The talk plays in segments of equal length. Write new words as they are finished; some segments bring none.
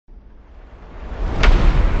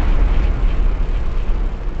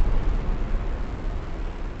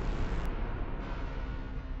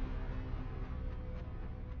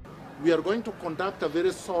we are going to conduct a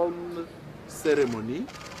very solemn ceremony,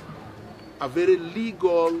 a very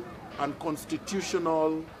legal and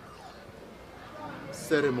constitutional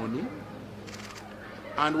ceremony.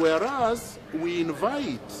 And whereas we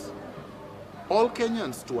invite all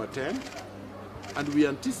Kenyans to attend, and we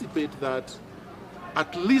anticipate that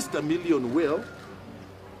at least 1 million will,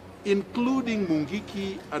 including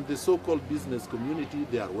Mungiki and the so-called business community,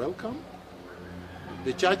 they are welcome.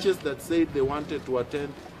 The churches that said they wanted to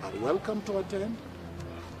attend are welcome to attend.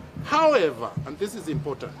 However, and this is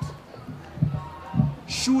important,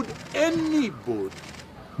 should anybody,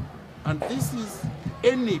 and this is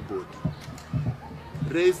anybody,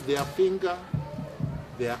 raise their finger,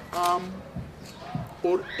 their arm,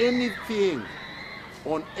 or anything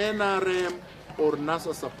on NRM or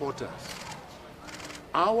NASA supporters,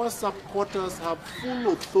 our supporters have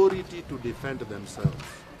full authority to defend themselves.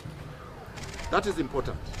 That is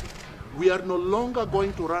important. We are no longer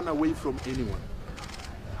going to run away from anyone.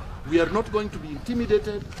 We are not going to be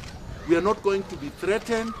intimidated. We are not going to be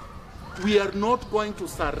threatened. We are not going to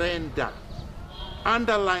surrender.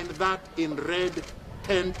 Underline that in red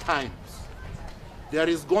 10 times. There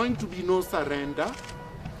is going to be no surrender.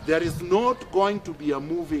 There is not going to be a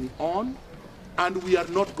moving on, and we are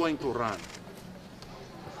not going to run.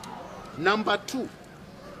 Number 2,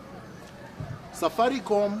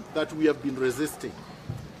 Safaricom that we have been resisting,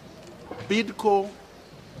 Bidco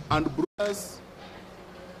and Brewers,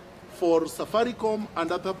 for Safaricom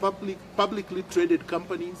and other publicly traded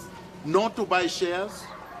companies not to buy shares,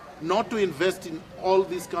 not to invest in all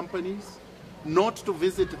these companies, not to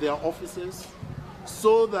visit their offices,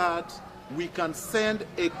 so that we can send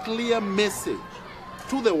a clear message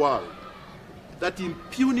to the world that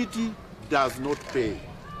impunity does not pay.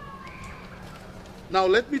 Now,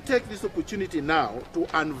 let me take this opportunity now to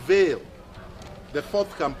unveil the 4th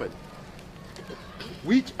company,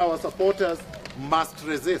 which our supporters must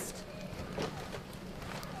resist.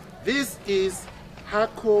 This is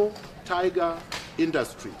Haco Tiger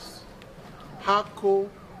Industries. Haco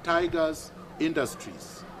Tigers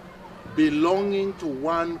Industries, belonging to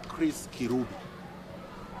one Christ Kirubi.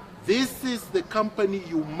 This is the company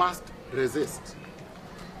you must resist.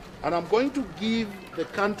 And I'm going to give the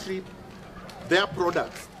country their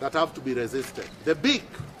products that have to be resisted. The BIC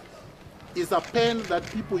is a pen that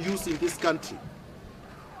people use in this country.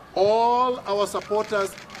 All our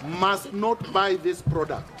supporters must not buy this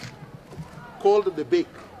product called the BIC,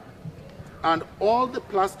 and all the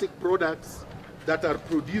plastic products that are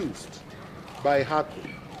produced by Haco.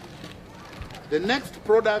 The next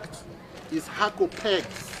product is Haco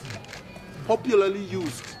pegs, popularly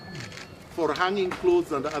used for hanging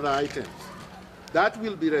clothes and other items. That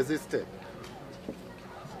will be resisted.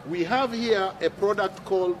 We have here a product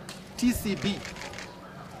called TCB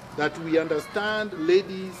that we understand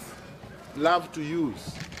ladies love to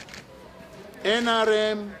use.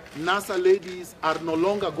 NRM, NASA ladies are no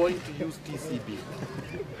longer going to use TCB.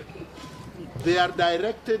 They are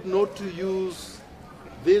directed not to use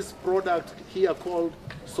this product here called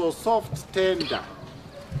So Soft Tender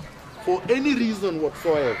for any reason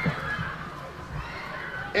whatsoever.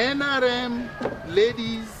 NRM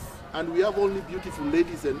ladies, and we have only beautiful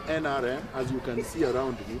ladies in NRM, as you can see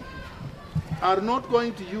around me, are not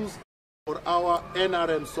going to use for our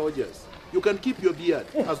NRM soldiers. You can keep your beard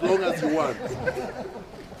as long as you want.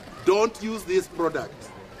 Don't use this product.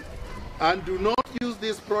 And do not use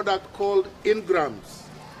this product called Ingrams.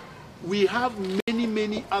 We have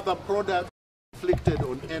many other products inflicted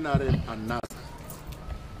on NRM and NASA.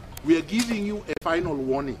 We are giving you a final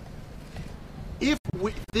warning. If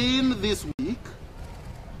within this week,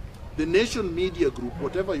 the Nation Media Group,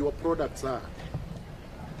 whatever your products are,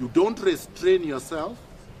 you don't restrain yourself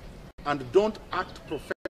and don't act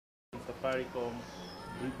professionally. Safaricom,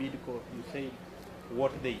 Bidco, you say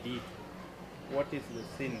what they did. What is the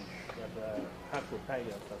sin that the Haco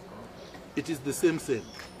Tigers has committed? It is the same sin.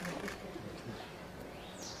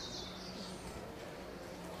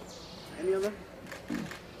 Any other?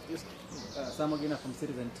 Yes. Sam Ogina from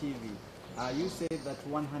Citizen TV. You said that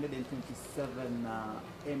 127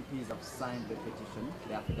 MPs have signed the petition,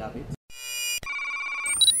 the affidavit.